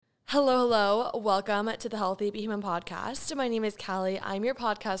Hello. Welcome to the Healthy Be Human podcast. My name is Callie. I'm your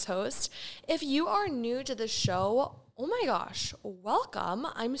podcast host. If you are new to the show, oh my gosh, welcome.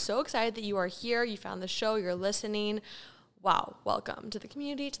 I'm so excited that you are here. You found the show, you're listening. Wow, welcome to the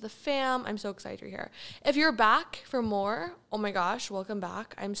community, to the fam. I'm so excited you're here. If you're back for more, oh my gosh, welcome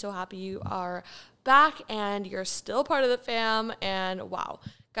back. I'm so happy you are back and you're still part of the fam. And wow,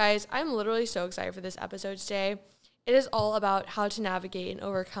 guys, I'm literally so excited for this episode today. It is all about how to navigate and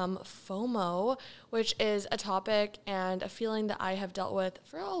overcome FOMO, which is a topic and a feeling that I have dealt with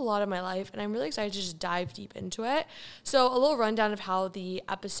for a lot of my life, and I'm really excited to just dive deep into it. So a little rundown of how the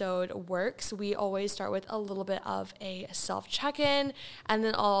episode works. We always start with a little bit of a self-check-in, and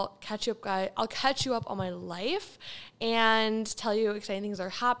then I'll catch you up on my life and tell you exciting things are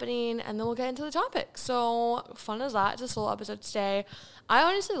happening, and then we'll get into the topic. So fun as that. It's a solo episode today. I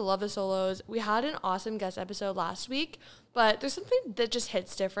honestly love the solos. We had an awesome guest episode last week, but there's something that just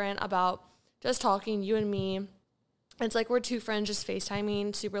hits different about just talking, you and me. It's like we're two friends just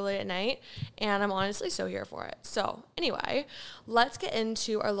FaceTiming super late at night, and I'm honestly so here for it. So anyway, let's get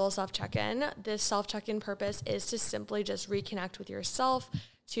into our little self-check-in. This self-check-in purpose is to simply just reconnect with yourself,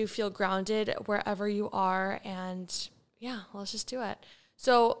 to feel grounded wherever you are, and yeah, let's just do it.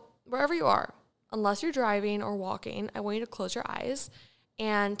 So wherever you are, unless you're driving or walking, I want you to close your eyes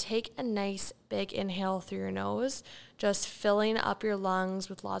and take a nice big inhale through your nose, just filling up your lungs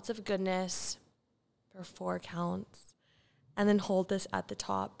with lots of goodness for 4 counts. And then hold this at the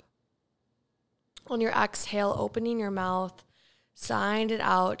top. On your exhale, opening your mouth, sighing it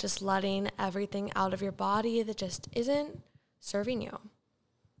out, just letting everything out of your body that just isn't serving you.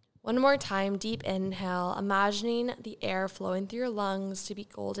 One more time, deep inhale, imagining the air flowing through your lungs to be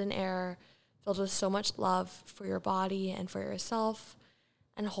golden air, filled with so much love for your body and for yourself,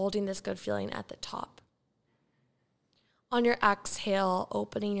 and holding this good feeling at the top. On your exhale,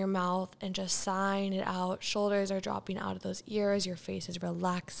 opening your mouth and just sighing it out. Shoulders are dropping out of those ears. Your face is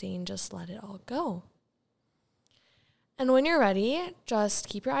relaxing. Just let it all go. And when you're ready, just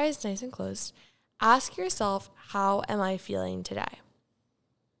keep your eyes nice and closed. Ask yourself, how am I feeling today?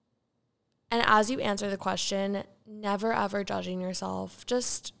 And as you answer the question, never ever judging yourself,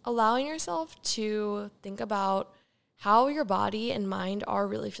 just allowing yourself to think about how your body and mind are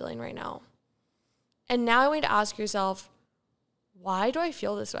really feeling right now. And now I want you to ask yourself, why do I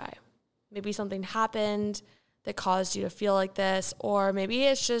feel this way? Maybe something happened that caused you to feel like this, or maybe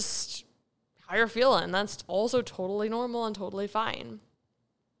it's just how you're feeling. That's also totally normal and totally fine.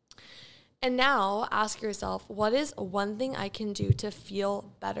 And now ask yourself, what is one thing I can do to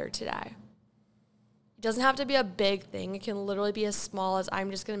feel better today? It doesn't have to be a big thing. It can literally be as small as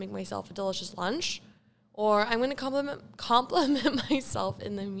I'm just going to make myself a delicious lunch, or I'm going to compliment myself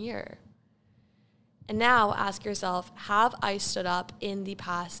in the mirror. And now ask yourself, have I stood up in the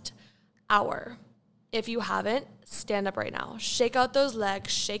past hour? If you haven't, stand up right now. Shake out those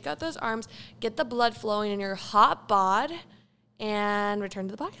legs, shake out those arms, get the blood flowing in your hot bod, and return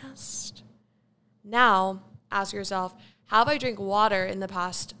to the podcast. Now ask yourself, have I drank water in the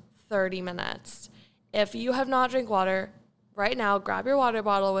past 30 minutes? If you have not drank water, right now, grab your water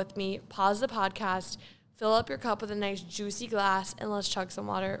bottle with me, pause the podcast, fill up your cup with a nice juicy glass, and let's chug some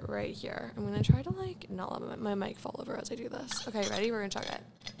water right here. I'm going to try to not let my mic fall over as I do this. Okay, ready? We're going to chug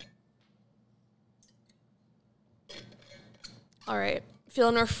it. All right.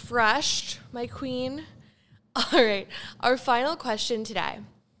 Feeling refreshed, my queen. All right. Our final question today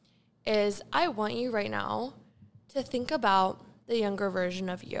is, I want you right now to think about the younger version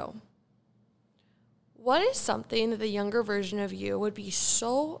of you. What is something that the younger version of you would be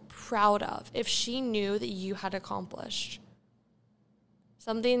so proud of if she knew that you had accomplished?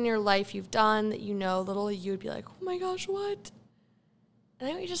 Something in your life you've done that you know little you would be like, oh my gosh, what? And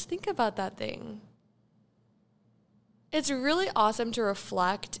I want you to just think about that thing. It's really awesome to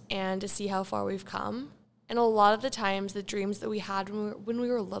reflect and to see how far we've come. And a lot of the times, the dreams that we had when we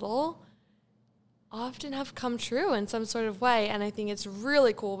were little often have come true in some sort of way. And I think it's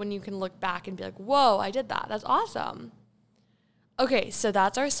really cool when you can look back and be like, whoa, I did that. That's awesome. Okay, so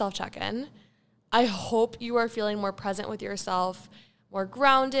that's our self-check-in. I hope you are feeling more present with yourself, more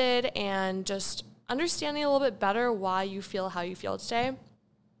grounded, and just understanding a little bit better why you feel how you feel today.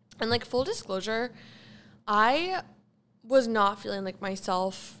 And full disclosure, I was not feeling like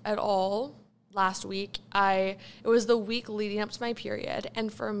myself at all last week. It was the week leading up to my period.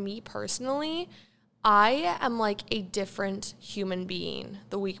 And for me personally, I am like a different human being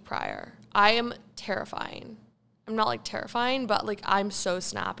the week prior. I am terrifying. I'm not terrifying, but I'm so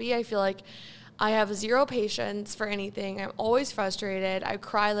snappy. I feel like I have zero patience for anything. I'm always frustrated. I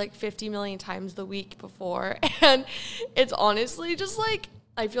cry 50 million times the week before. And it's honestly just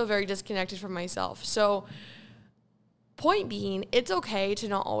I feel very disconnected from myself. So point being, it's okay to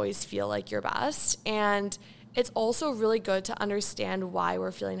not always feel like your best. And it's also really good to understand why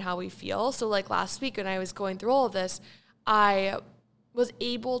we're feeling how we feel. So like last week when I was going through all of this, I was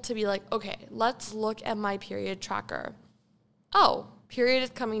able to be like, okay, let's look at my period tracker. Oh, period is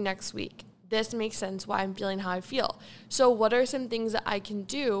coming next week. This makes sense why I'm feeling how I feel. So what are some things that I can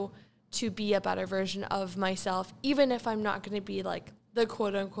do to be a better version of myself, even if I'm not going to be like the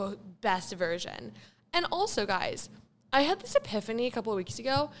quote unquote best version? And also, guys, I had this epiphany a couple of weeks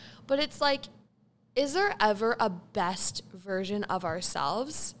ago, but it's like, is there ever a best version of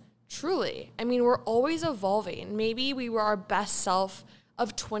ourselves? Truly. I mean, we're always evolving. Maybe we were our best self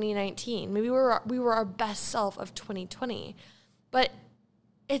of 2019. Maybe we were our best self of 2020. But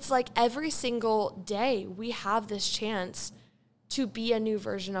it's like every single day we have this chance to be a new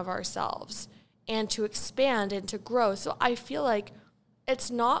version of ourselves and to expand and to grow. So I feel like it's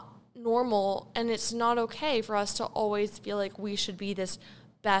not normal and it's not okay for us to always feel like we should be this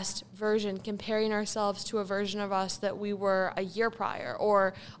best version, comparing ourselves to a version of us that we were a year prior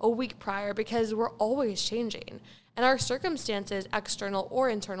or a week prior, because we're always changing. And our circumstances, external or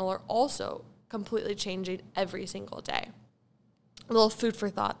internal, are also completely changing every single day. A little food for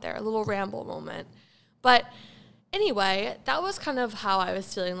thought there, a little ramble moment. But anyway, that was kind of how I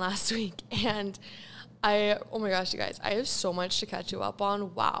was feeling last week. And oh my gosh, you guys, I have so much to catch you up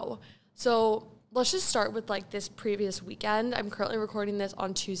on. Wow. So let's just start with like this previous weekend. I'm currently recording this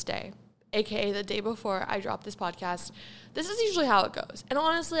on Tuesday, aka the day before I drop this podcast. This is usually how it goes. And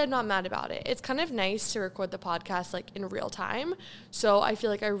honestly, I'm not mad about it. It's kind of nice to record the podcast like in real time. So I feel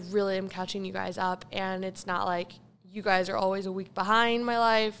like I really am catching you guys up, and it's not like you guys are always a week behind my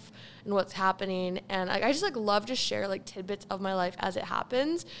life and what's happening. And I just like love to share like tidbits of my life as it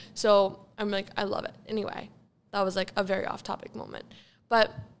happens. So I'm like, I love it. Anyway, that was like a very off topic moment.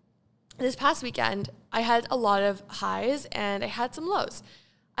 But this past weekend, I had a lot of highs and I had some lows.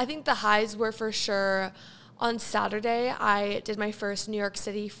 I think the highs were for sure on Saturday. I did my first New York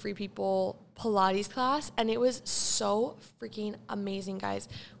City Free People Pilates class, and it was so freaking amazing, guys.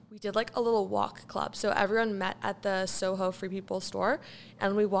 We did like a little walk club. So everyone met at the Soho Free People store,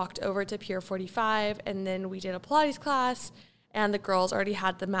 and we walked over to Pier 45, and then we did a Pilates class, and the girls already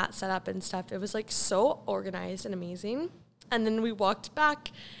had the mat set up and stuff. It was like so organized and amazing. And then we walked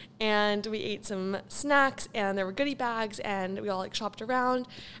back and we ate some snacks, and there were goodie bags, and we all like shopped around.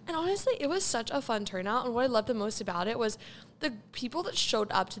 And honestly, it was such a fun turnout. And what I loved the most about it was the people that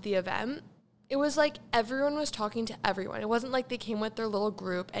showed up to the event. It was like everyone was talking to everyone. It wasn't like they came with their little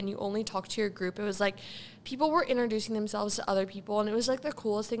group and you only talk to your group. It was like people were introducing themselves to other people, and it was like the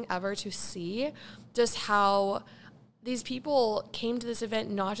coolest thing ever to see just how these people came to this event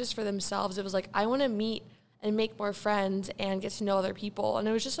not just for themselves. It was like, I want to meet and make more friends and get to know other people. And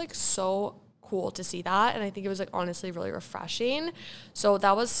it was just like so cool to see that. And I think it was like honestly really refreshing. So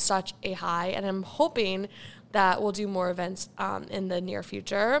that was such a high. And I'm hoping that we'll do more events in the near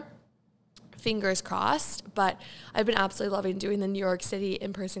future. Fingers crossed. But I've been absolutely loving doing the New York City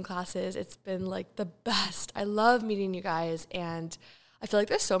in-person classes. It's been like the best. I love meeting you guys, and I feel like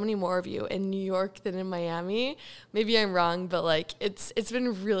there's so many more of you in New York than in Miami. Maybe I'm wrong, but like it's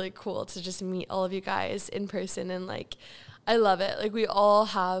been really cool to just meet all of you guys in person, and like I love it. Like we all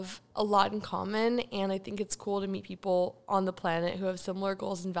have a lot in common, and I think it's cool to meet people on the planet who have similar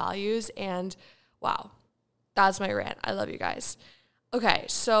goals and values. And wow, that's my rant. I love you guys. Okay,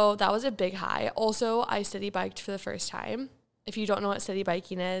 so that was a big high. Also, I city biked for the first time. If you don't know what city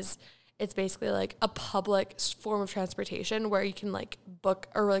biking is, it's basically like a public form of transportation where you can like book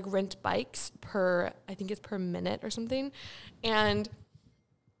or like rent bikes per, I think it's per minute or something. And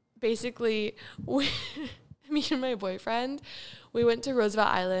basically me and my boyfriend, we went to Roosevelt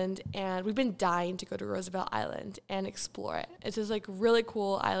Island, and we've been dying to go to Roosevelt Island and explore it. It's this like really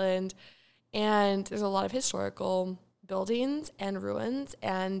cool island, and there's a lot of historical buildings and ruins,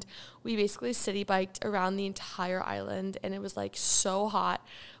 and we basically city biked around the entire island, and it was like so hot,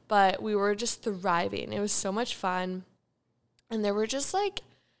 but we were just thriving. It was so much fun, and there were just like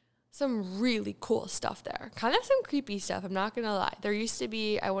some really cool stuff there, kind of some creepy stuff, I'm not gonna lie. There used to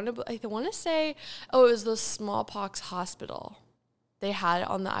be, I want to say, it was the smallpox hospital they had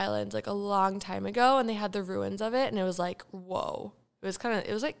on the island like a long time ago, and they had the ruins of it, and it was like, whoa. It was kind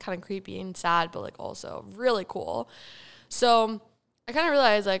of creepy and sad, but like also really cool. So I kind of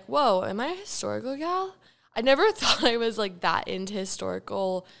realized like, whoa, am I a historical gal? I never thought I was like that into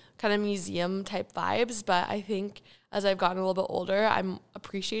historical kind of museum type vibes, but I think as I've gotten a little bit older, I'm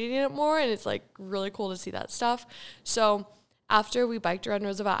appreciating it more, and it's like really cool to see that stuff. So after we biked around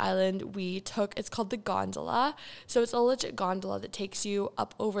Roosevelt Island, it's called the gondola. So it's a legit gondola that takes you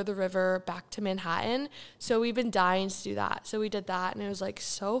up over the river back to Manhattan. So we've been dying to do that. So we did that and it was like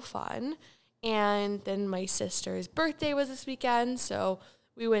so fun. And then my sister's birthday was this weekend. So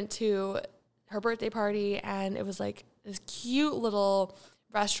we went to her birthday party and it was like this cute little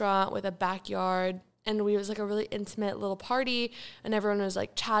restaurant with a backyard. And it was like a really intimate little party and everyone was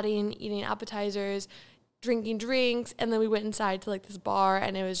like chatting, eating appetizers, drinking drinks, and then we went inside to like this bar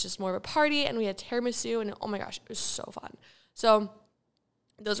and it was just more of a party and we had tiramisu and oh my gosh, it was so fun. So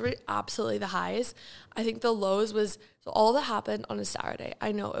those were absolutely the highs. I think the lows was, so all that happened on a Saturday.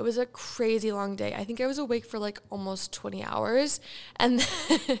 I know it was a crazy long day. I think I was awake for like almost 20 hours and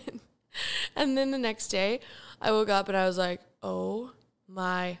then, and then the next day I woke up and I was like, oh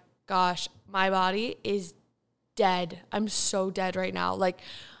my gosh, my body is dead. I'm so dead right now. Like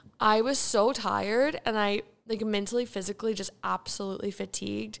I was so tired and I like mentally, physically just absolutely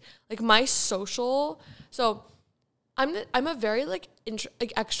fatigued. Like my social, so I'm a very like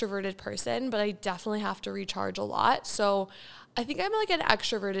extroverted person, but I definitely have to recharge a lot. So I think I'm like an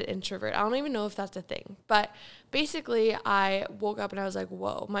extroverted introvert. I don't even know if that's a thing, but basically I woke up and I was like,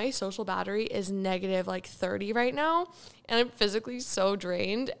 whoa, my social battery is negative like 30 right now. And I'm physically so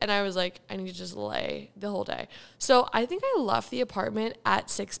drained. And I was like, I need to just lay the whole day. So I think I left the apartment at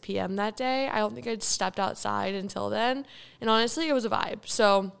 6 p.m. that day. I don't think I'd stepped outside until then. And honestly, it was a vibe.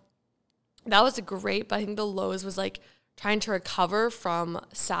 So that was great. But I think the lows was like trying to recover from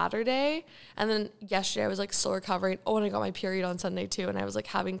Saturday. And then yesterday I was like still recovering. Oh, and I got my period on Sunday too. And I was like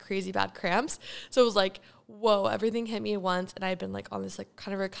having crazy bad cramps. So it was like, whoa, everything hit me at once. And I've been like on this like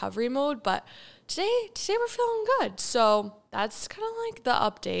kind of recovery mode. But today we're feeling good. So that's kind of like the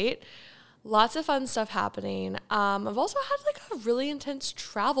update. Lots of fun stuff happening. I've also had like a really intense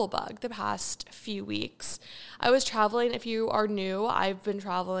travel bug the past few weeks. I was traveling. If you are new, I've been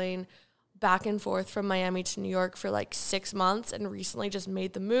traveling back and forth from Miami to New York for like 6 months and recently just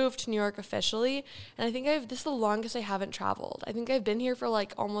made the move to New York officially. And I think this is the longest I haven't traveled. I think I've been here for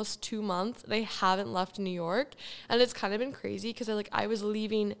like almost 2 months and I haven't left New York. And it's kind of been crazy because I was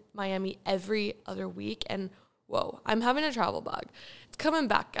leaving Miami every other week and whoa, I'm having a travel bug. It's coming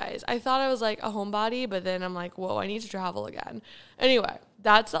back, guys. I thought I was like a homebody, but then I'm like, whoa, I need to travel again. Anyway,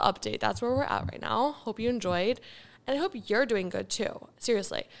 that's the update. That's where we're at right now. Hope you enjoyed. And I hope you're doing good too.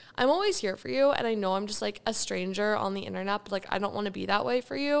 Seriously, I'm always here for you. And I know I'm just like a stranger on the internet, but like I don't want to be that way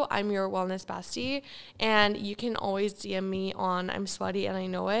for you. I'm your wellness bestie. And you can always DM me on I'm Sweaty and I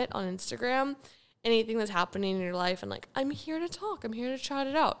Know It on Instagram. Anything that's happening in your life. And like, I'm here to talk. I'm here to chat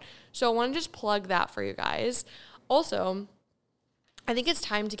it out. So I want to just plug that for you guys. Also, I think it's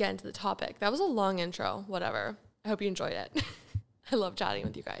time to get into the topic. That was a long intro. Whatever. I hope you enjoyed it. I love chatting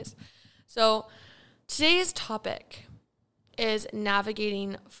with you guys. So today's topic is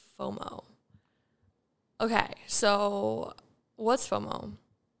navigating FOMO. Okay, so what's FOMO?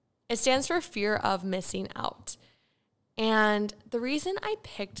 It stands for fear of missing out. And the reason I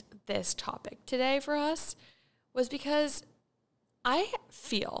picked this topic today for us was because I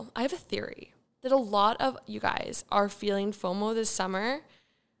have a theory that a lot of you guys are feeling FOMO this summer.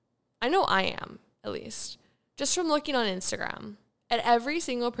 I know I am, at least, just from looking on Instagram at every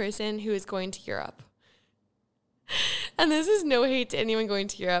single person who is going to Europe. And this is no hate to anyone going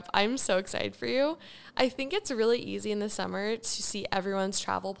to Europe. I'm so excited for you. I think it's really easy in the summer to see everyone's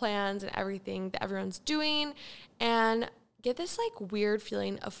travel plans and everything that everyone's doing and get this like weird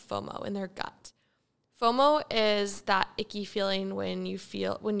feeling of FOMO in their gut. FOMO is that icky feeling when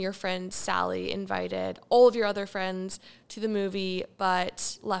your friend Sally invited all of your other friends to the movie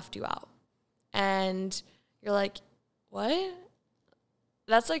but left you out. And you're like, what?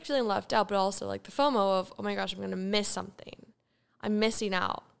 That's like feeling left out, but also like the FOMO of, oh my gosh, I'm going to miss something. I'm missing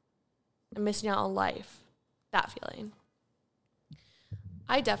out. I'm missing out on life. That feeling.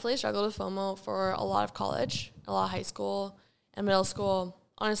 I definitely struggled with FOMO for a lot of college, a lot of high school and middle school,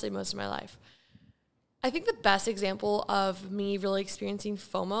 honestly, most of my life. I think the best example of me really experiencing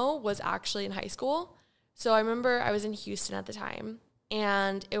FOMO was actually in high school. So I remember I was in Houston at the time,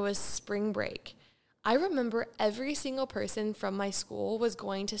 and it was spring break. I remember every single person from my school was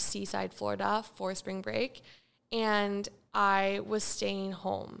going to Seaside, Florida for spring break, and I was staying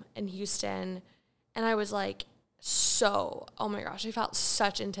home in Houston, and I was like, oh my gosh, I felt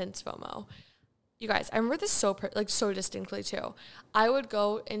such intense FOMO. You guys, I remember this so distinctly too. I'd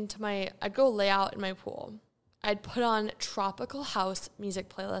go lay out in my pool. I'd put on Tropical House music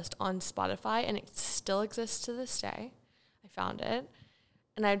playlist on Spotify, and it still exists to this day. I found it.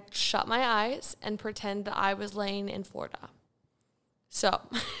 And I'd shut my eyes and pretend that I was laying in Florida. So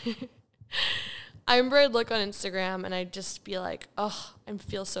I remember I'd look on Instagram and I'd just be like, oh, I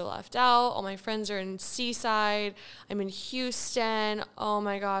feel so left out. All my friends are in Seaside. I'm in Houston. Oh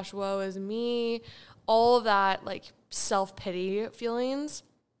my gosh, woe is me. All of that like self-pity feelings.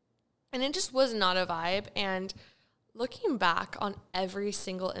 And it just was not a vibe. And looking back on every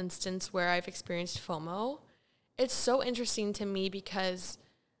single instance where I've experienced FOMO, it's so interesting to me because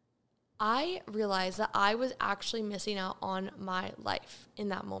I realized that I was actually missing out on my life in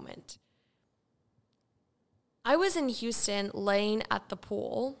that moment. I was in Houston laying at my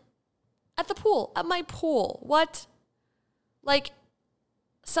pool. What? Like,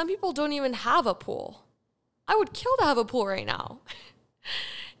 some people don't even have a pool. I would kill to have a pool right now.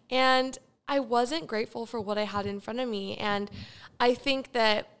 And I wasn't grateful for what I had in front of me. And I think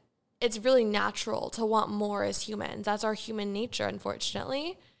that it's really natural to want more as humans. That's our human nature,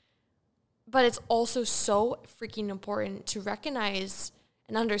 unfortunately. But it's also so freaking important to recognize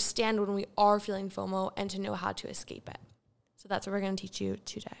and understand when we are feeling FOMO and to know how to escape it. So that's what we're going to teach you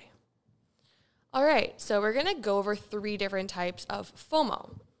today. All right, so we're going to go over 3 different types of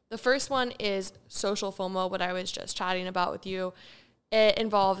FOMO. The first one is social FOMO, what I was just chatting about with you. It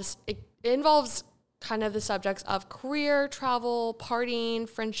involves kind of the subjects of career, travel, partying,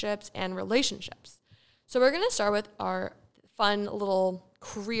 friendships, and relationships. So we're going to start with our fun little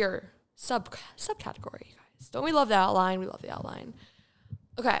career subcategory, guys. Don't we love the outline? We love the outline.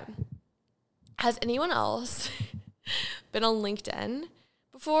 Okay. Has anyone else been on LinkedIn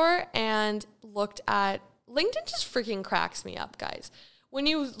before and looked at LinkedIn? Just freaking cracks me up, guys. When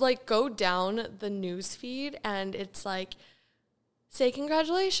you like go down the news feed and it's like, say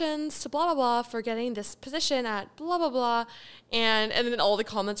congratulations to blah, blah, blah for getting this position at blah, blah, blah. And then all the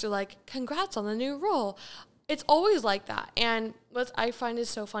comments are like, congrats on the new role. It's always like that. And what I find is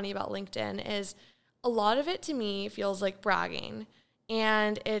so funny about LinkedIn is a lot of it to me feels like bragging.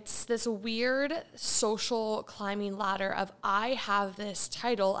 And it's this weird social climbing ladder of I have this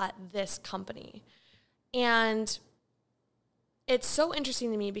title at this company. And it's so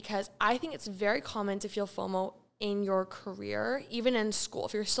interesting to me because I think it's very common to feel FOMO in your career, even in school.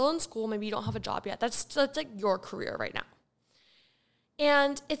 If you're still in school, maybe you don't have a job yet. That's like your career right now.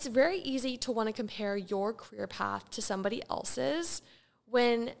 And it's very easy to want to compare your career path to somebody else's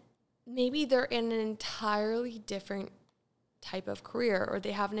when maybe they're in an entirely different type of career or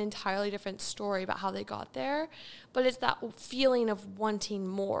they have an entirely different story about how they got there. But it's that feeling of wanting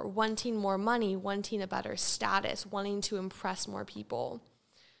more money, wanting a better status, wanting to impress more people.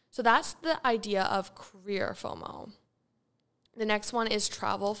 So that's the idea of career FOMO. The next one is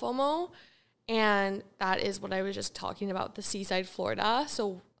travel FOMO. And that is what I was just talking about, the Seaside, Florida.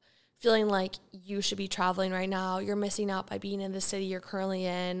 So feeling like you should be traveling right now. You're missing out by being in the city you're currently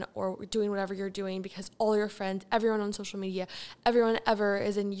in or doing whatever you're doing because all your friends, everyone on social media, everyone ever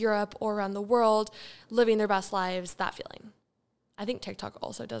is in Europe or around the world living their best lives, that feeling. I think TikTok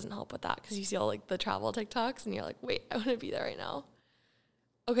also doesn't help with that because you see all like the travel TikToks and you're like, wait, I want to be there right now.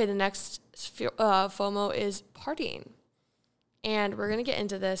 Okay, the next FOMO is partying. And we're going to get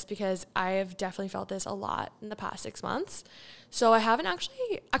into this because I have definitely felt this a lot in the past 6 months. So I haven't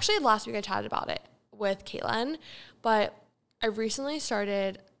actually last week I chatted about it with Caitlin, but I recently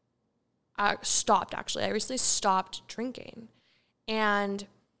stopped drinking. And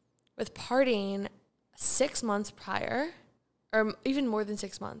with partying 6 months prior, or even more than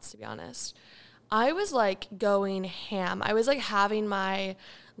 6 months, to be honest, I was like going ham. I was like having my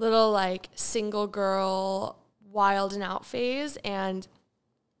little like single girl wild and out phase, and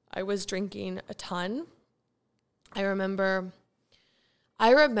I was drinking a ton. I remember,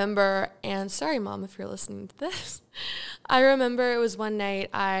 and sorry, Mom, if you're listening to this, I remember it was one night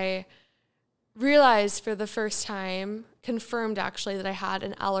I realized for the first time, confirmed actually, that I had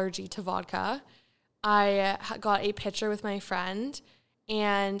an allergy to vodka. I got a pitcher with my friend,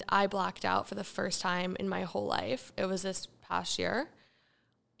 and I blacked out for the first time in my whole life. It was this past year.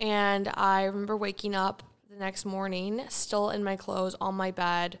 And I remember waking up the next morning, still in my clothes, on my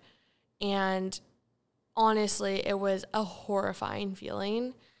bed. And honestly, it was a horrifying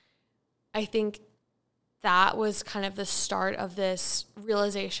feeling. I think that was kind of the start of this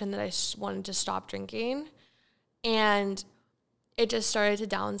realization that I wanted to stop drinking. And it just started to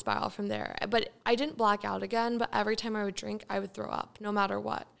down spiral from there. But I didn't black out again, but every time I would drink, I would throw up, no matter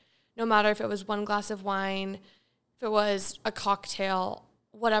what. No matter if it was one glass of wine, if it was a cocktail,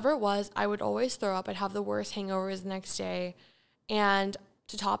 whatever it was, I would always throw up. I'd have the worst hangovers the next day. And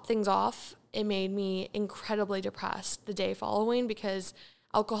to top things off, it made me incredibly depressed the day following because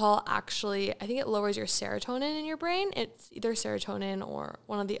alcohol actually, I think it lowers your serotonin in your brain. It's either serotonin or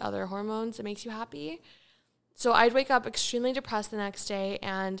one of the other hormones that makes you happy. So I'd wake up extremely depressed the next day,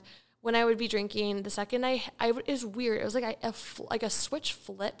 and when I would be drinking, the second it was weird. It was like a switch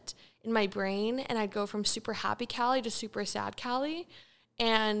flipped in my brain, and I'd go from super happy Callie to super sad Callie.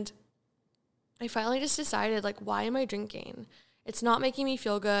 And I finally just decided, like, why am I drinking? It's not making me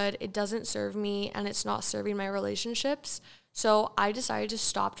feel good. It doesn't serve me, and it's not serving my relationships. So I decided to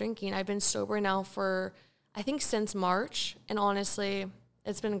stop drinking. I've been sober now for, I think, since March, and honestly,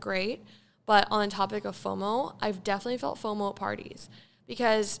 it's been great. But on the topic of FOMO, I've definitely felt FOMO at parties,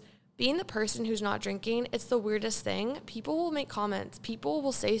 because being the person who's not drinking, it's the weirdest thing. People will make comments. People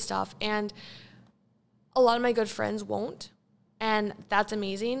will say stuff, and a lot of my good friends won't, and that's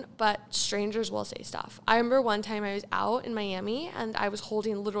amazing, but strangers will say stuff. I remember one time I was out in Miami, and I was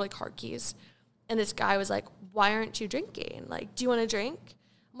holding literally car keys, and this guy was like, why aren't you drinking? Like, do you want to drink?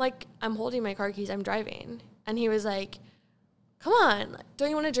 I'm like, I'm holding my car keys. I'm driving. And he was like, come on, don't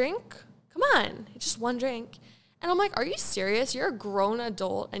you want to drink? Come on, it's just one drink. And I'm like, are you serious? You're a grown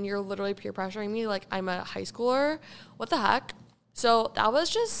adult and you're literally peer pressuring me like I'm a high schooler. What the heck? So that was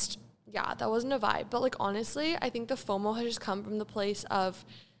just, that wasn't a vibe. But like, honestly, I think the FOMO has just come from the place of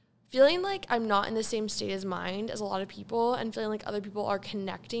feeling like I'm not in the same state of mind as a lot of people, and feeling like other people are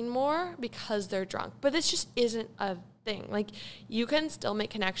connecting more because they're drunk. But this just isn't a thing. Like, you can still make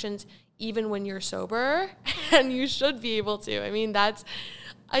connections even when you're sober, and you should be able to. I mean,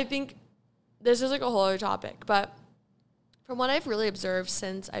 I think this is like a whole other topic, but from what I've really observed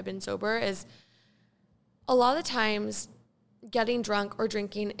since I've been sober is a lot of the times getting drunk or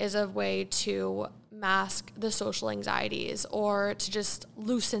drinking is a way to mask the social anxieties or to just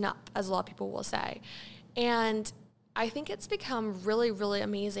loosen up, as a lot of people will say. And I think it's become really, really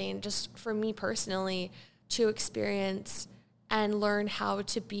amazing just for me personally to experience and learn how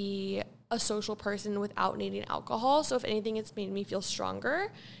to be a social person without needing alcohol. So if anything, it's made me feel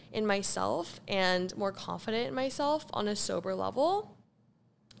stronger in myself and more confident in myself on a sober level.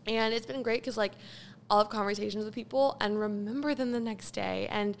 And it's been great because, like, I'll have conversations with people and remember them the next day,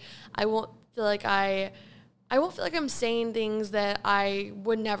 and I won't feel like I'm saying things that I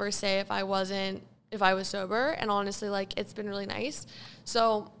would never say if I was sober. And honestly, like, it's been really nice.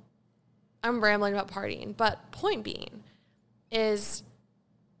 So I'm rambling about partying, but point being is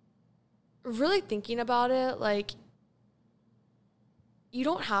really thinking about it, like, you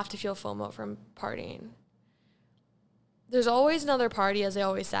don't have to feel FOMO from partying. There's always another party, as they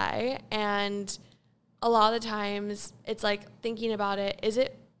always say, and a lot of the times it's like thinking about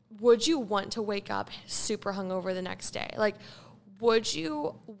it, would you want to wake up super hungover the next day? Like, would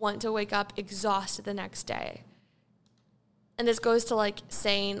you want to wake up exhausted the next day? And this goes to, like,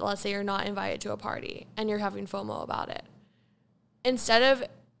 saying, let's say you're not invited to a party and you're having FOMO about it. Instead of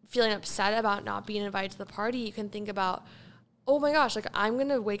feeling upset about not being invited to the party, you can think about, oh my gosh, like, I'm going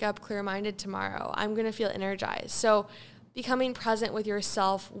to wake up clear-minded tomorrow. I'm going to feel energized. So becoming present with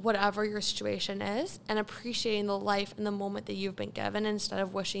yourself, whatever your situation is, and appreciating the life and the moment that you've been given instead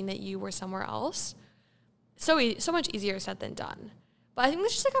of wishing that you were somewhere else. So much easier said than done. But I think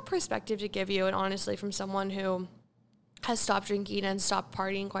that's just like a perspective to give you. And honestly, from someone who has stopped drinking and stopped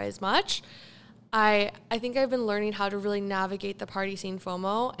partying quite as much, I think I've been learning how to really navigate the party scene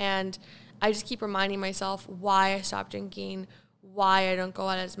FOMO, and I just keep reminding myself why I stopped drinking, why I don't go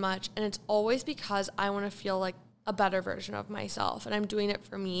out as much, and it's always because I want to feel like a better version of myself, and I'm doing it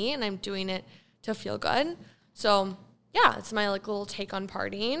for me, and I'm doing it to feel good. So yeah, it's my like little take on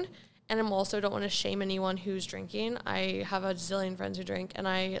partying, and I'm also don't want to shame anyone who's drinking. I have a zillion friends who drink, and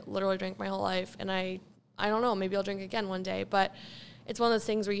I literally drank my whole life, and I don't know, maybe I'll drink again one day, but it's one of those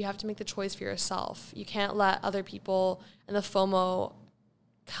things where you have to make the choice for yourself. You can't let other people and the FOMO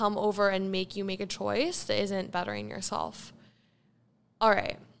come over and make you make a choice that isn't bettering yourself. All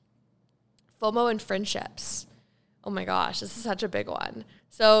right. FOMO and friendships. Oh my gosh, this is such a big one.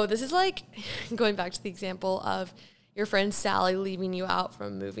 So this is like going back to the example of your friend Sally leaving you out from a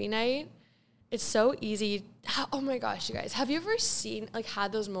movie night. It's so easy. Oh my gosh, you guys, have you ever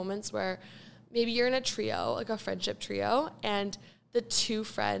had those moments where maybe you're in a trio, like a friendship trio, and the two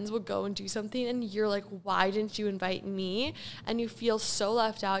friends would go and do something and you're like, why didn't you invite me? And you feel so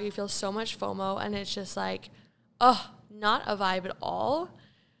left out. You feel so much FOMO, and it's just like, not a vibe at all.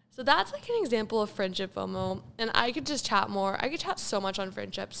 So that's like an example of friendship FOMO. And I could just chat more. I could chat so much on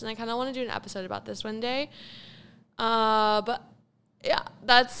friendships, and I kind of want to do an episode about this one day. But yeah,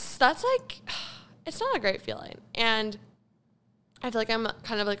 that's like, it's not a great feeling. And I feel like I'm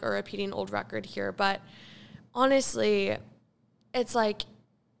kind of like a repeating old record here, but honestly, it's like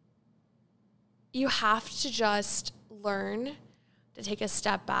you have to just learn to take a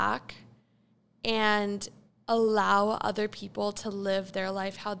step back and allow other people to live their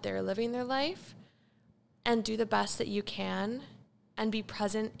life how they're living their life, and do the best that you can and be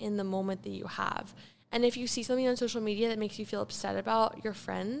present in the moment that you have. And if you see something on social media that makes you feel upset about your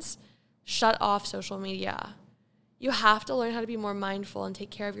friends, shut off social media. You have to learn how to be more mindful and take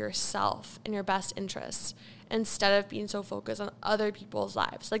care of yourself and your best interests instead of being so focused on other people's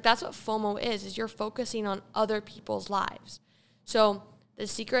lives. Like, that's what FOMO is you're focusing on other people's lives. So the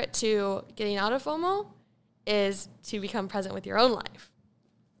secret to getting out of FOMO is to become present with your own life.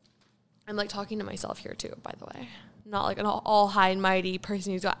 I'm like talking to myself here too, by the way. I'm not like an all high and mighty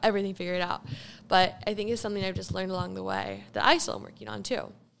person who's got everything figured out. But I think it's something I've just learned along the way that I still am working on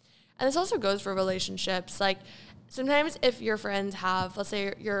too. And this also goes for relationships. Like, sometimes if your friends have, let's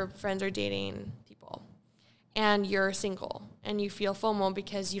say your friends are dating people and you're single and you feel FOMO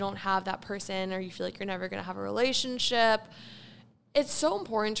because you don't have that person, or you feel like you're never going to have a relationship, it's so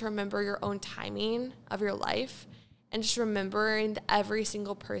important to remember your own timing of your life, and just remembering that every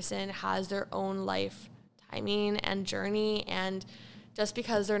single person has their own life timing and journey. And just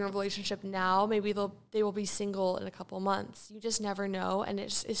because they're in a relationship now, maybe they will be single in a couple months. You just never know. And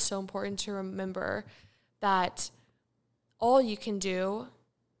it is so important to remember that all you can do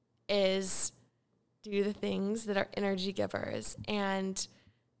is do the things that are energy givers and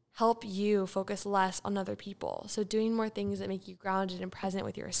help you focus less on other people. So doing more things that make you grounded and present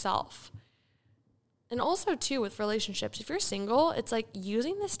with yourself. And also, too, with relationships, if you're single, it's like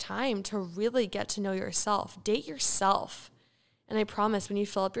using this time to really get to know yourself. Date yourself. And I promise, when you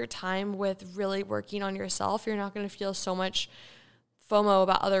fill up your time with really working on yourself, you're not going to feel so much FOMO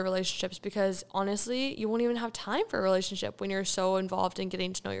about other relationships, because honestly, you won't even have time for a relationship when you're so involved in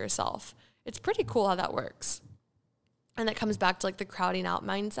getting to know yourself. It's pretty cool how that works. And that comes back to like the crowding out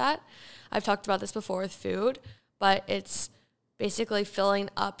mindset. I've talked about this before with food, but it's basically filling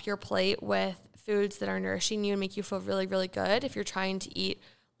up your plate with foods that are nourishing you and make you feel really, really good if you're trying to eat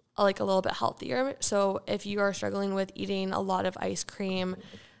like a little bit healthier. So if you are struggling with eating a lot of ice cream,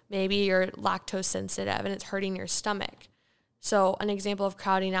 maybe you're lactose sensitive and it's hurting your stomach. So an example of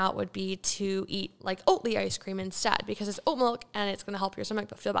crowding out would be to eat like Oatly ice cream instead, because it's oat milk and it's going to help your stomach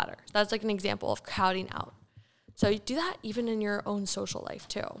but feel better. So that's like an example of crowding out. So you do that even in your own social life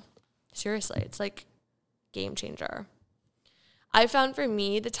too. Seriously, it's like game changer. I found for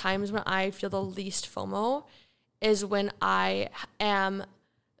me, the times when I feel the least FOMO is when I am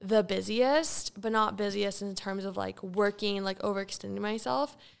the busiest, but not busiest in terms of like working, like overextending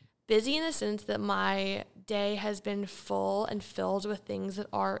myself. Busy in the sense that my day has been full and filled with things that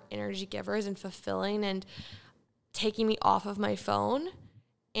are energy givers and fulfilling and taking me off of my phone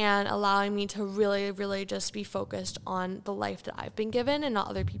and allowing me to really, really just be focused on the life that I've been given and not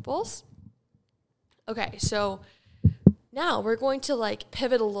other people's. Okay, so now we're going to like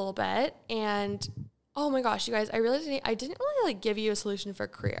pivot a little bit, and oh my gosh, you guys, I realized I didn't really like give you a solution for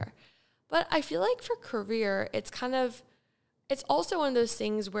career, but I feel like for career, it's also one of those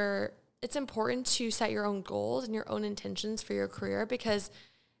things where it's important to set your own goals and your own intentions for your career, because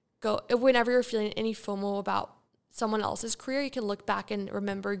whenever you're feeling any FOMO about someone else's career, you can look back and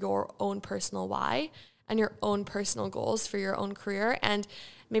remember your own personal why and your own personal goals for your own career. And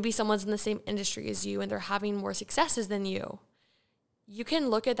maybe someone's in the same industry as you and they're having more successes than you. You can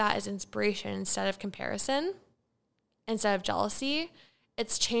look at that as inspiration instead of comparison, instead of jealousy.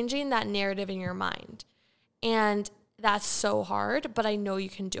 It's changing that narrative in your mind. And that's so hard, but I know you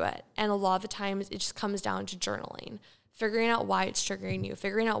can do it. And a lot of the times it just comes down to journaling, figuring out why it's triggering you,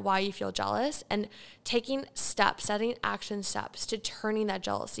 figuring out why you feel jealous, and taking steps, setting action steps to turning that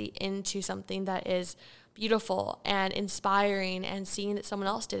jealousy into something that is beautiful and inspiring, and seeing that someone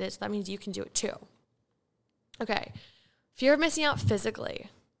else did it. So that means you can do it too. Okay. Fear of missing out physically.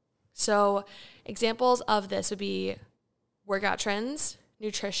 So examples of this would be workout trends,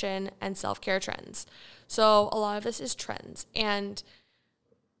 nutrition, and self-care trends. So a lot of this is trends. And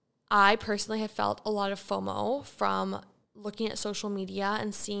I personally have felt a lot of FOMO from looking at social media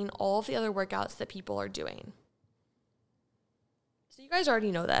and seeing all of the other workouts that people are doing. So you guys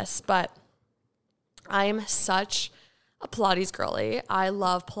already know this, but I'm such a Pilates girly. I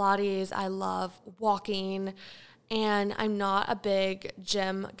love Pilates. I love walking, and I'm not a big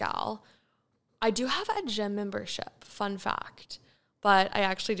gym gal. I do have a gym membership, fun fact, but I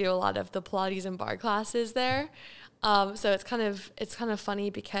actually do a lot of the Pilates and bar classes there. So it's kind of funny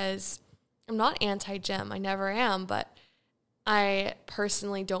because I'm not anti-gym. I never am, but I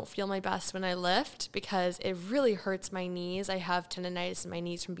personally don't feel my best when I lift because it really hurts my knees. I have tendonitis in my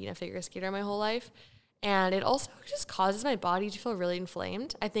knees from being a figure skater my whole life. And it also just causes my body to feel really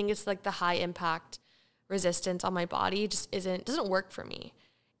inflamed. I think it's like the high impact resistance on my body just doesn't work for me.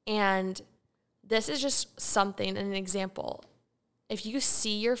 And this is just something, an example. If you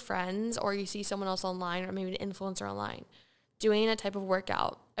see your friends or you see someone else online or maybe an influencer online doing a type of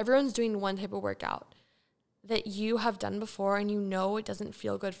workout. Everyone's doing one type of workout that you have done before and you know it doesn't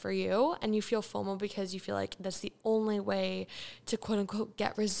feel good for you, and you feel FOMO because you feel like that's the only way to quote unquote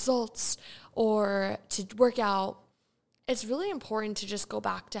get results or to work out. It's really important to just go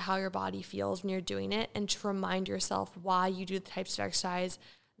back to how your body feels when you're doing it and to remind yourself why you do the types of exercise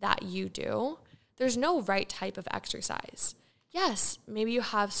that you do. There's no right type of exercise. Yes, maybe you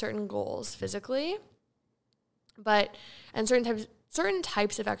have certain goals physically, and certain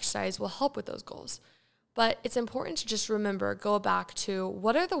types of exercise will help with those goals. But it's important to just remember, go back to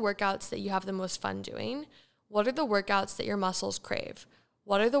what are the workouts that you have the most fun doing? What are the workouts that your muscles crave?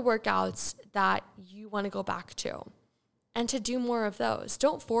 What are the workouts that you want to go back to? And to do more of those.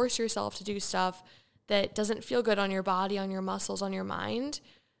 Don't force yourself to do stuff that doesn't feel good on your body, on your muscles, on your mind.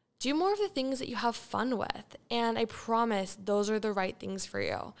 Do more of the things that you have fun with. And I promise those are the right things for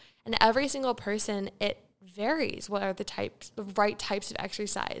you. And every single person, it varies what are the right types of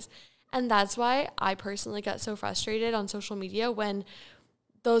exercise. And that's why I personally get so frustrated on social media when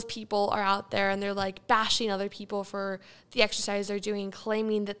those people are out there and they're like bashing other people for the exercise they're doing,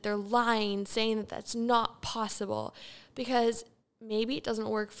 claiming that they're lying, saying that that's not possible, because maybe it doesn't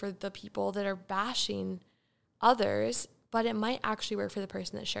work for the people that are bashing others, but it might actually work for the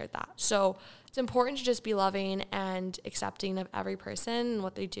person that shared that. So it's important to just be loving and accepting of every person and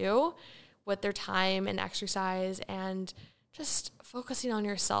what they do with their time and exercise, and just focusing on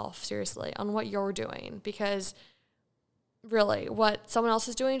yourself, seriously, on what you're doing, because really what someone else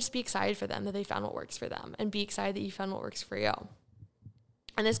is doing, just be excited for them that they found what works for them, and be excited that you found what works for you.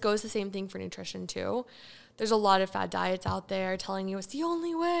 And this goes the same thing for nutrition too. There's a lot of fad diets out there telling you it's the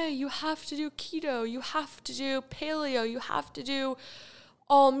only way. You have to do keto, you have to do paleo, you have to do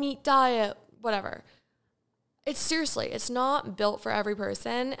all meat diet, whatever. It's not built for every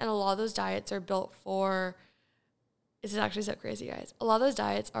person, and a lot of those diets are built for, this is actually so crazy, guys. A lot of those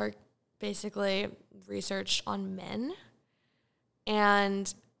diets are basically researched on men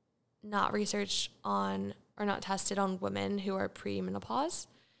and not researched on, or not tested on, women who are pre-menopause.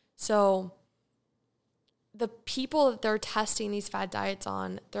 So the people that they're testing these fad diets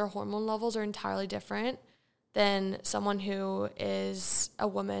on, their hormone levels are entirely different than someone who is a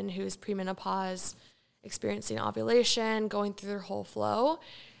woman who's pre-menopause, experiencing ovulation, going through their whole flow.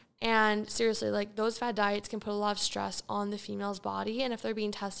 And seriously, like, those fad diets can put a lot of stress on the female's body. And if they're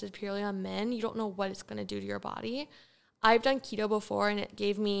being tested purely on men, you don't know what it's going to do to your body. I've done keto before, and it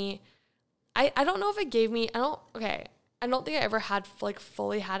gave me, I don't know if it gave me, I don't think I ever had like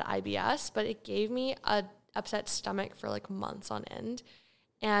fully had IBS, but it gave me a upset stomach for like months on end.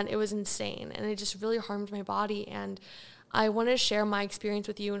 And it was insane. And it just really harmed my body. And I want to share my experience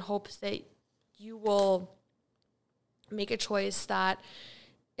with you in hopes that you will make a choice that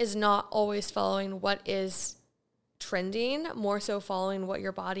is not always following what is trending, more so following what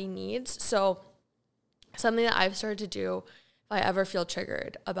your body needs. So something that I've started to do if I ever feel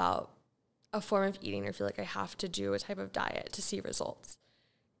triggered about a form of eating or feel like I have to do a type of diet to see results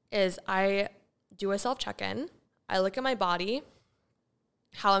is I do a self-check-in. I look at my body,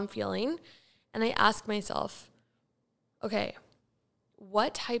 how I'm feeling, and I ask myself, okay,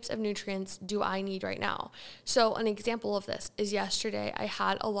 what types of nutrients do I need right now? So an example of this is yesterday I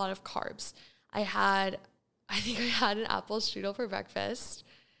had a lot of carbs. I think I had an apple strudel for breakfast.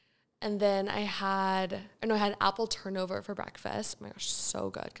 And then I had apple turnover for breakfast. Oh my gosh, so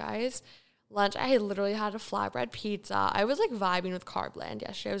good, guys. Lunch, I literally had a flatbread pizza. I was like vibing with carb land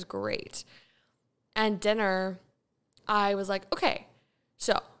yesterday. It was great. And dinner, I was like, okay,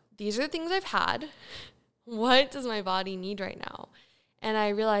 so these are the things I've had. What does my body need right now? And I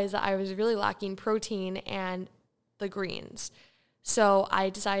realized that I was really lacking protein and the greens. So I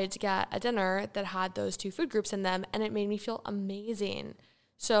decided to get a dinner that had those two food groups in them, and it made me feel amazing.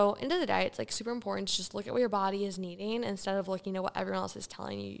 So end of the day, it's like super important to just look at what your body is needing instead of looking at what everyone else is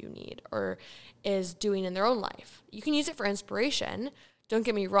telling you need or is doing in their own life. You can use it for inspiration, don't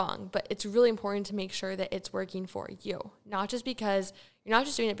get me wrong, but it's really important to make sure that it's working for you, not just because you're not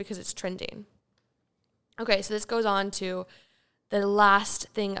just doing it because it's trending. Okay, so this goes on to the last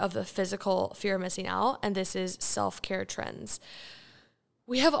thing of the physical fear of missing out, and this is self-care trends.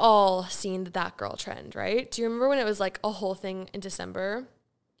 We have all seen that girl trend, right? Do you remember when it was like a whole thing in December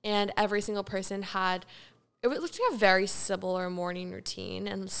and every single person had, it looked like a very similar morning routine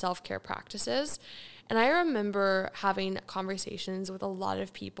and self-care practices? And I remember having conversations with a lot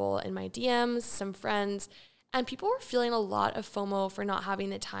of people in my DMs, some friends, and people were feeling a lot of FOMO for not having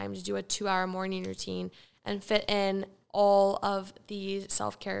the time to do a 2-hour morning routine and fit in all of these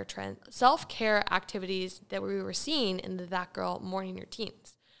self-care activities that we were seeing in the That Girl morning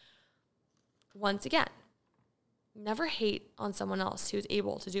routines. Once again, never hate on someone else who's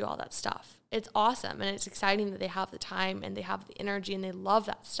able to do all that stuff. It's awesome, and it's exciting that they have the time and they have the energy and they love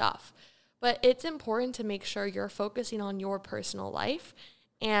that stuff. But it's important to make sure you're focusing on your personal life,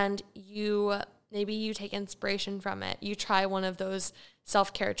 and maybe you take inspiration from it. You try one of those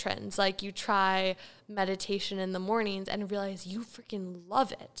self-care trends, like you try meditation in the mornings and realize you freaking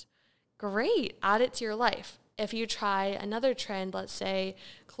love it. Great, add it to your life. If you try another trend, let's say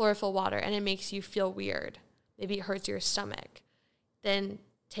chlorophyll water, and it makes you feel weird, maybe it hurts your stomach, then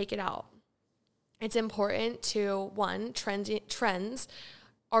take it out. It's important to, one, trends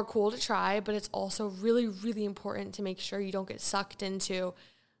are cool to try, but it's also really, really important to make sure you don't get sucked into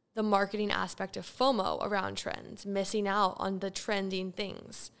the marketing aspect of FOMO around trends, missing out on the trending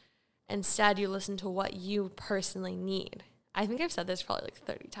things. Instead, you listen to what you personally need. I think I've said this probably like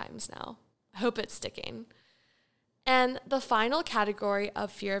 30 times now. I hope it's sticking. And the final category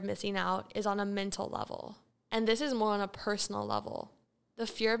of fear of missing out is on a mental level. And this is more on a personal level. The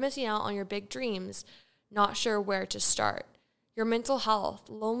fear of missing out on your big dreams, not sure where to start. Your mental health,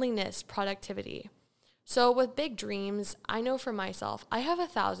 loneliness, productivity. So with big dreams, I know for myself, I have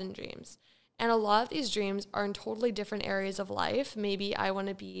 1,000 dreams. And a lot of these dreams are in totally different areas of life. Maybe I want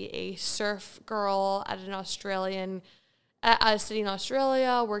to be a surf girl at a city in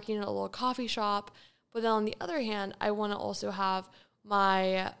Australia, working in a little coffee shop. But then on the other hand, I want to also have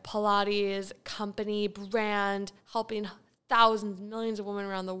my Pilates company brand, helping thousands, millions of women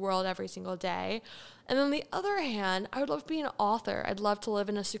around the world every single day. And on the other hand, I would love to be an author. I'd love to live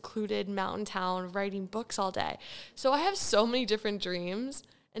in a secluded mountain town writing books all day. So I have so many different dreams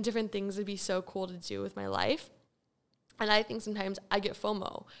and different things that'd be so cool to do with my life. And I think sometimes I get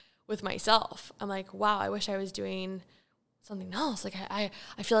FOMO with myself. I'm like, wow, I wish I was doing something else. Like I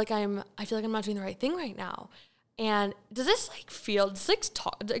feel like I'm not doing the right thing right now. And does this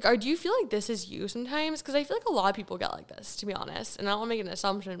or do you feel like this is you sometimes? Because I feel like a lot of people get like this, to be honest. And I don't want to make an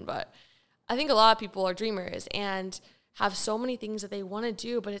assumption, but I think a lot of people are dreamers and have so many things that they want to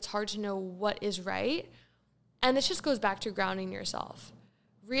do, but it's hard to know what is right. And this just goes back to grounding yourself,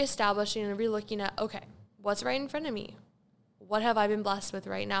 reestablishing and relooking at, okay, what's right in front of me? What have I been blessed with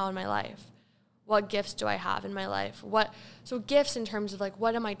right now in my life? What gifts do I have in my life? So gifts in terms of like,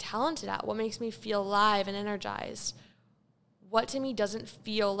 what am I talented at? What makes me feel alive and energized? What to me doesn't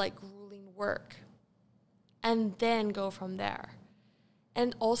feel like grueling work? And then go from there.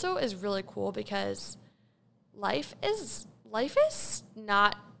 And also is really cool because life is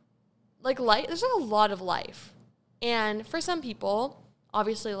not like life. There's a lot of life. And for some people,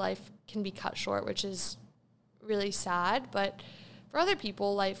 obviously life can be cut short, which is really sad. But for other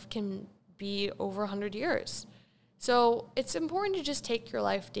people, life can be over 100 years. So it's important to just take your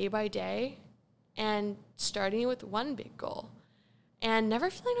life day by day and starting with one big goal and never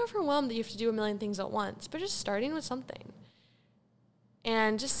feeling overwhelmed that you have to do a million things at once, but just starting with something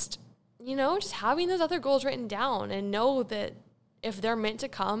and just having those other goals written down and know that if they're meant to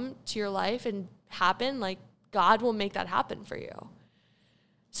come to your life and happen, like God will make that happen for you.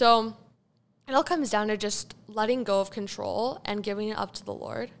 So it all comes down to just letting go of control and giving it up to the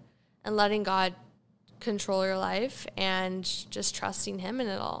Lord. And letting God control your life and just trusting Him in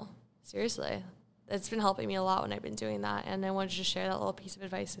it all. Seriously. It's been helping me a lot when I've been doing that. And I wanted to share that little piece of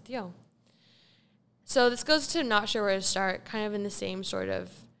advice with you. So this goes to not sure where to start, kind of in the same sort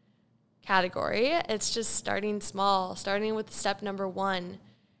of category. It's just starting small, starting with step number 1.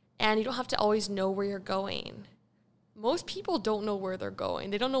 And you don't have to always know where you're going. Most people don't know where they're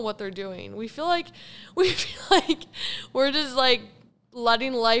going. They don't know what they're doing. We feel like we're just like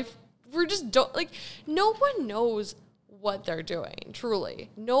letting life. No one knows what they're doing, truly.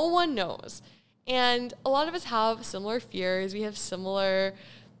 No one knows. And a lot of us have similar fears. We have similar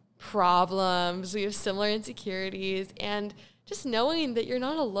problems. We have similar insecurities. And just knowing that you're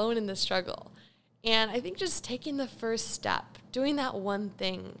not alone in the struggle. And I think just taking the first step, doing that one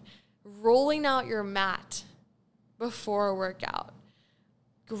thing, rolling out your mat before a workout,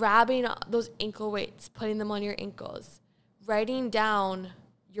 grabbing those ankle weights, putting them on your ankles, writing down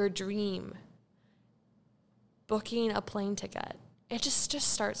your dream, booking a plane ticket. It just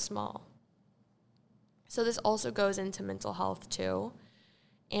starts small. So this also goes into mental health too.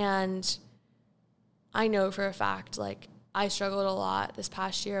 And I know for a fact, like I struggled a lot this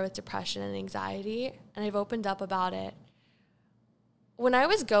past year with depression and anxiety, and I've opened up about it. When I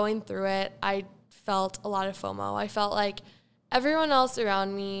was going through it, I felt a lot of FOMO. I felt like everyone else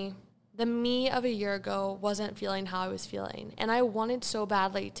around me, the me of a year ago, wasn't feeling how I was feeling. And I wanted so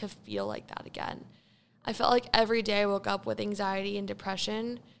badly to feel like that again. I felt like every day I woke up with anxiety and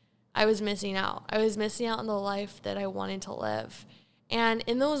depression, I was missing out. I was missing out on the life that I wanted to live. And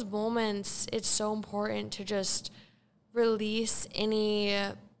in those moments, it's so important to just release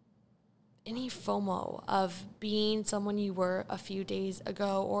any FOMO of being someone you were a few days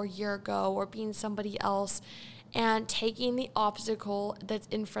ago or a year ago, or being somebody else, and taking the obstacle that's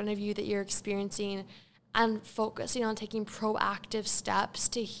in front of you that you're experiencing and focusing on taking proactive steps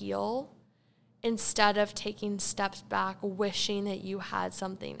to heal instead of taking steps back wishing that you had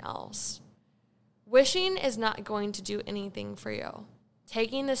something else. Wishing is not going to do anything for you.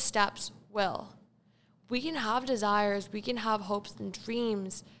 Taking the steps will. We can have desires, we can have hopes and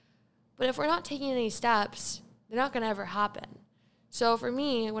dreams, but if we're not taking any steps, they're not going to ever happen. So for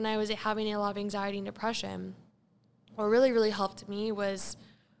me, when I was having a lot of anxiety and depression, what really, really helped me was,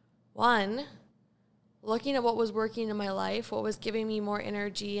 one, looking at what was working in my life, what was giving me more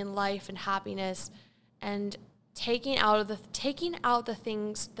energy and life and happiness, and taking out the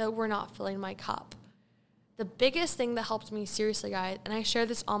things that were not filling my cup. The biggest thing that helped me, seriously, guys, and I shared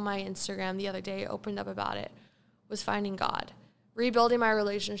this on my Instagram the other day, opened up about it, was finding God. Rebuilding my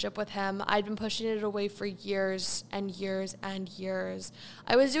relationship with him. I'd been pushing it away for years and years and years.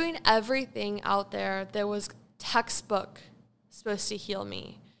 I was doing everything out there that was textbook supposed to heal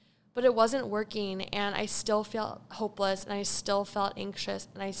me, but it wasn't working, and I still felt hopeless, and I still felt anxious,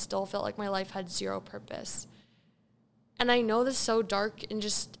 and I still felt like my life had zero purpose. And I know this is so dark and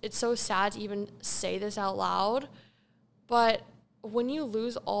just, it's so sad to even say this out loud, but when you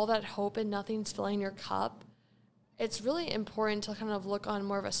lose all that hope and nothing's filling your cup, it's really important to kind of look on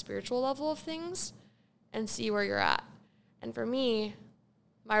more of a spiritual level of things and see where you're at. And for me,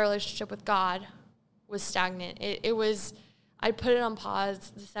 my relationship with God was stagnant. It was, I put it on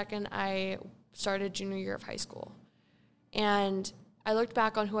pause the second I started junior year of high school. And I looked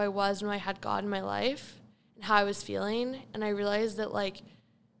back on who I was when I had God in my life and how I was feeling, and I realized that, like,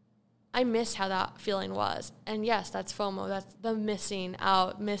 I missed how that feeling was. And yes, that's FOMO. That's the missing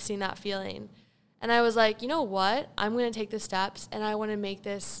that feeling. And I was like, you know what? I'm going to take the steps, and I want to make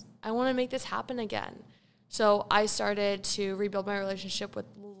this happen again. So I started to rebuild my relationship with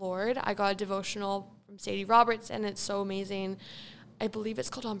the Lord. I got a devotional from Sadie Roberts, and it's so amazing. I believe it's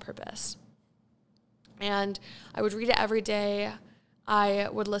called On Purpose. And I would read it every day. I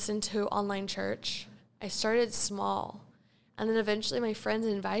would listen to online church. I started small. And then eventually my friends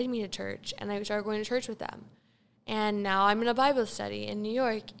invited me to church, and I started going to church with them. And now I'm in a Bible study in New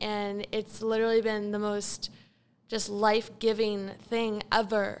York, and it's literally been the most just life-giving thing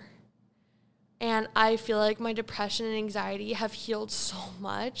ever. And I feel like my depression and anxiety have healed so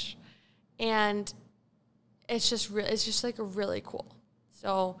much, and it's just like really cool.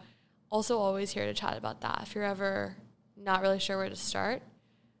 So also always here to chat about that. If you're ever not really sure where to start,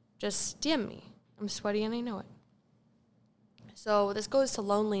 just DM me. I'm sweaty and I know it. So this goes to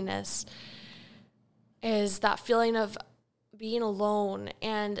loneliness, is that feeling of being alone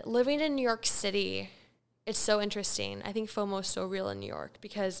and living in New York City. It's so interesting. I think FOMO is so real in New York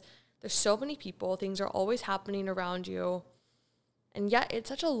because there's so many people. Things are always happening around you. And yet it's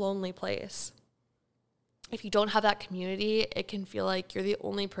such a lonely place. If you don't have that community, it can feel like you're the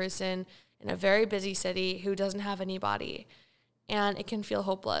only person in a very busy city who doesn't have anybody. And it can feel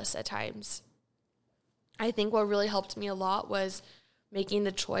hopeless at times. I think what really helped me a lot was making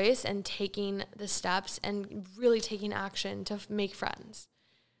the choice and taking the steps and really taking action to make friends.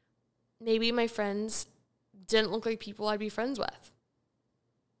 Maybe my friends didn't look like people I'd be friends with.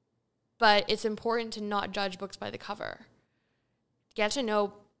 But it's important to not judge books by the cover. Get to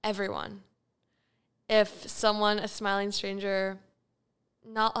know everyone. If someone, a smiling stranger,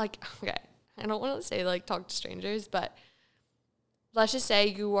 not like, okay, I don't want to say like talk to strangers, but let's just say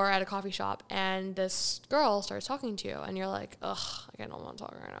you are at a coffee shop and this girl starts talking to you and you're like, ugh, I don't want to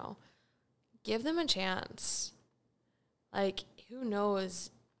talk right now. Give them a chance. Like, who knows?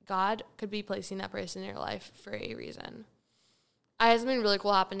 God could be placing that person in your life for a reason. I had something really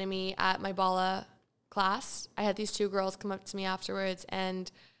cool happen to me at my Bala class. I had these two girls come up to me afterwards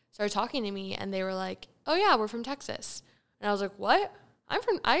and started talking to me, and they were like, oh yeah, we're from Texas. And I was like, what? I'm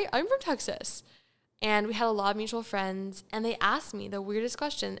from Texas. And we had a lot of mutual friends, and they asked me the weirdest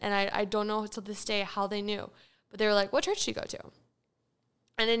question, and I don't know to this day how they knew, but they were like, what church do you go to?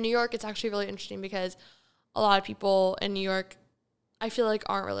 And in New York, it's actually really interesting because a lot of people in New York, I feel like,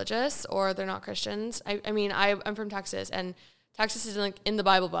 aren't religious or they're not Christians. I'm from Texas, and Texas is in the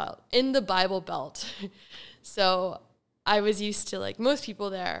Bible Belt. So I was used to, like, most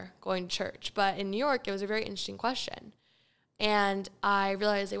people there going to church. But in New York, it was a very interesting question. And I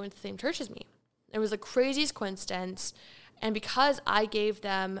realized they went to the same church as me. It was the craziest coincidence. And because I gave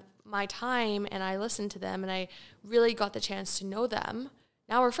them my time and I listened to them and I really got the chance to know them,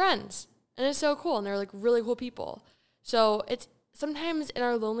 now we're friends. And it's so cool. And they're like really cool people. So sometimes in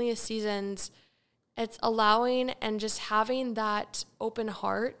our loneliest seasons, it's allowing and just having that open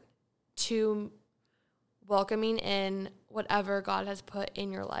heart to welcoming in whatever God has put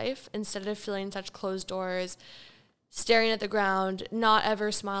in your life instead of feeling such closed doors, staring at the ground, not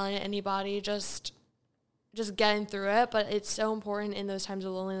ever smiling at anybody, just getting through it. But it's so important in those times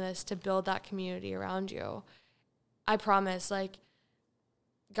of loneliness to build that community around you. I promise, like,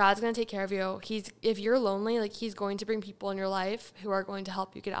 God's going to take care of you. If you're lonely, like, he's going to bring people in your life who are going to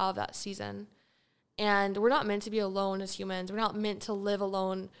help you get out of that season. And we're not meant to be alone as humans. We're not meant to live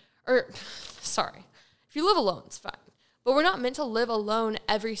alone. If you live alone, it's fine. But we're not meant to live alone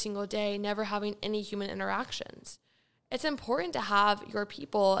every single day, never having any human interactions. It's important to have your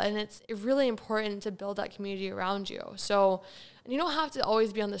people, and it's really important to build that community around you. So you don't have to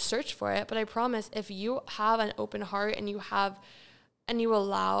always be on the search for it, but I promise if you have an open heart and you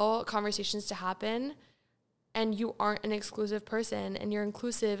allow conversations to happen, and you aren't an exclusive person and you're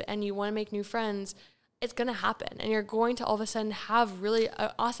inclusive and you want to make new friends, it's going to happen. And you're going to all of a sudden have really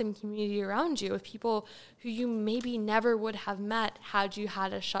an awesome community around you with people who you maybe never would have met had you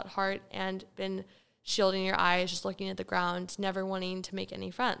had a shut heart and been shielding your eyes, just looking at the ground, never wanting to make any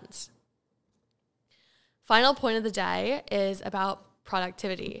friends. Final point of the day is about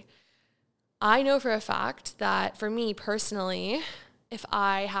productivity. I know for a fact that for me personally, if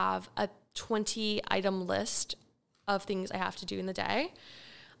I have a 20-item list of things I have to do in the day,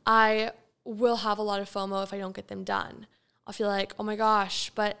 I will have a lot of FOMO if I don't get them done. I'll feel like, oh my gosh,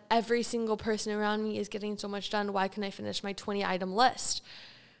 but every single person around me is getting so much done. Why can't I finish my 20-item list?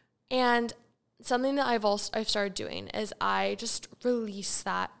 And something that I've started doing is I just release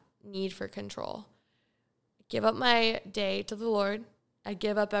that need for control. Give up my day to the Lord. I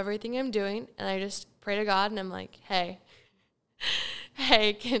give up everything I'm doing, and I just pray to God, and I'm like, hey,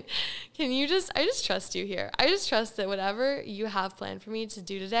 can you I just trust you here. I just trust that whatever you have planned for me to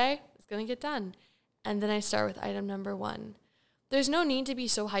do today is going to get done. And then I start with item number 1. There's no need to be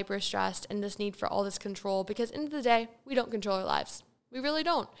so hyper stressed and this need for all this control, because at the end of the day, we don't control our lives. We really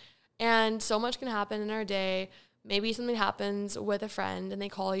don't. And so much can happen in our day. Maybe something happens with a friend and they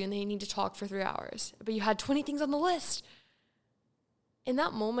call you and they need to talk for 3 hours, but you had 20 things on the list. In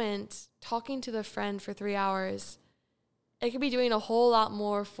that moment, talking to the friend for 3 hours, it could be doing a whole lot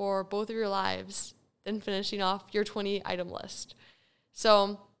more for both of your lives than finishing off your 20-item list.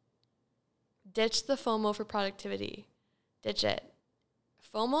 So ditch the FOMO for productivity. Ditch it.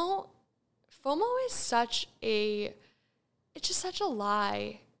 FOMO is it's just such a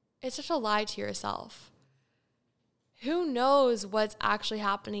lie. It's such a lie to yourself. Who knows what's actually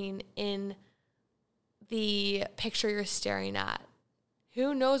happening in the picture you're staring at?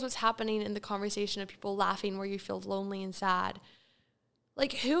 Who knows what's happening in the conversation of people laughing where you feel lonely and sad?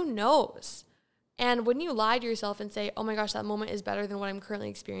 Like, who knows? And when you lie to yourself and say, oh my gosh, that moment is better than what I'm currently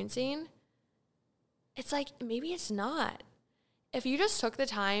experiencing, it's like, maybe it's not. If you just took the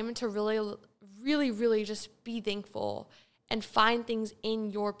time to really, really, really just be thankful and find things in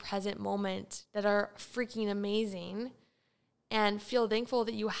your present moment that are freaking amazing, and feel thankful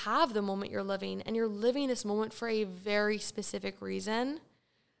that you have the moment you're living, and you're living this moment for a very specific reason,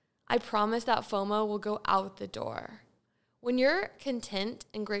 I promise that FOMO will go out the door. When you're content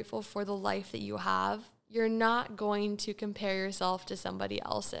and grateful for the life that you have, you're not going to compare yourself to somebody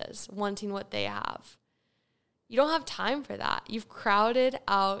else's, wanting what they have. You don't have time for that. You've crowded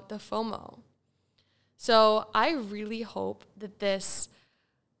out the FOMO. So I really hope that this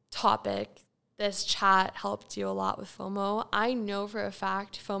topic, this chat helped you a lot with FOMO. I know for a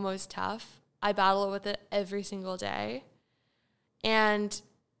fact FOMO is tough. I battle with it every single day. And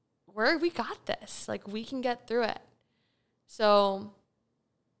we got this. Like, we can get through it. So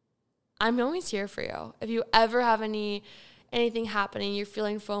I'm always here for you. If you ever have anything happening, you're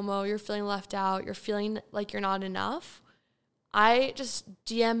feeling FOMO, you're feeling left out, you're feeling like you're not enough, just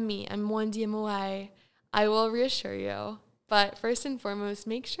DM me. I'm one DM away. I will reassure you. But first and foremost,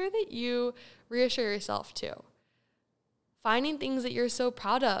 make sure that you reassure yourself too. Finding things that you're so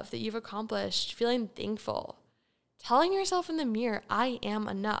proud of, that you've accomplished, feeling thankful. Telling yourself in the mirror, I am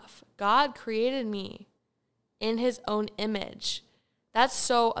enough. God created me in his own image. That's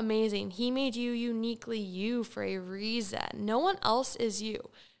so amazing. He made you uniquely you for a reason. No one else is you.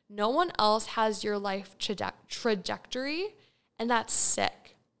 No one else has your life trajectory, and that's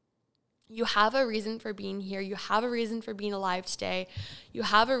sick. You have a reason for being here. You have a reason for being alive today. You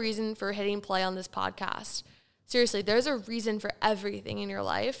have a reason for hitting play on this podcast. Seriously, there's a reason for everything in your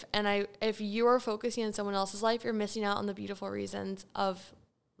life. And if you are focusing on someone else's life, you're missing out on the beautiful reasons of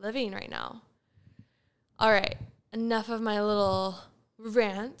living right now. All right, enough of my little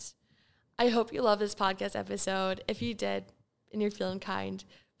rant. I hope you love this podcast episode. If you did, and you're feeling kind,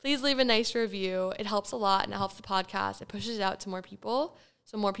 please leave a nice review. It helps a lot and it helps the podcast. It pushes it out to more people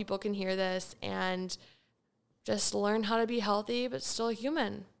so more people can hear this and just learn how to be healthy but still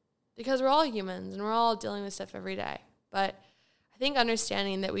human, because we're all humans and we're all dealing with stuff every day. But I think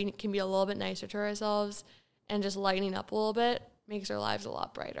understanding that we can be a little bit nicer to ourselves and just lightening up a little bit makes our lives a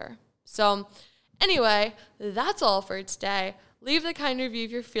lot brighter. So anyway, that's all for today. Leave the kind review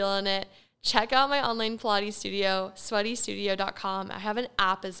if you're feeling it. Check out my online Pilates studio, sweatystudio.com. I have an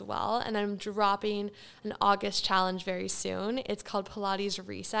app as well, and I'm dropping an August challenge very soon. It's called Pilates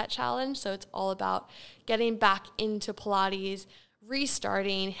Reset Challenge, so it's all about getting back into Pilates,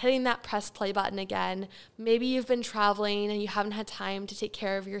 restarting, hitting that press play button again. Maybe you've been traveling and you haven't had time to take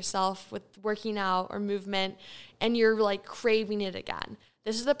care of yourself with working out or movement, and you're like craving it again.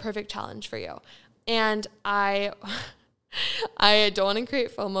 This is the perfect challenge for you. And I don't want to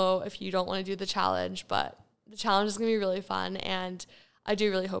create FOMO if you don't want to do the challenge, but the challenge is going to be really fun, and I do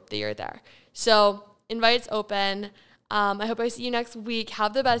really hope that you're there. So invites open. I hope I see you next week.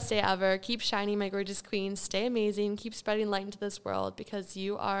 Have the best day ever. Keep shining, my gorgeous queen. Stay amazing. Keep spreading light into this world because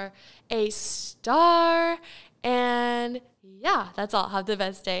you are a star. And yeah, that's all. Have the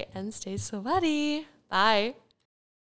best day and stay sweaty. Bye.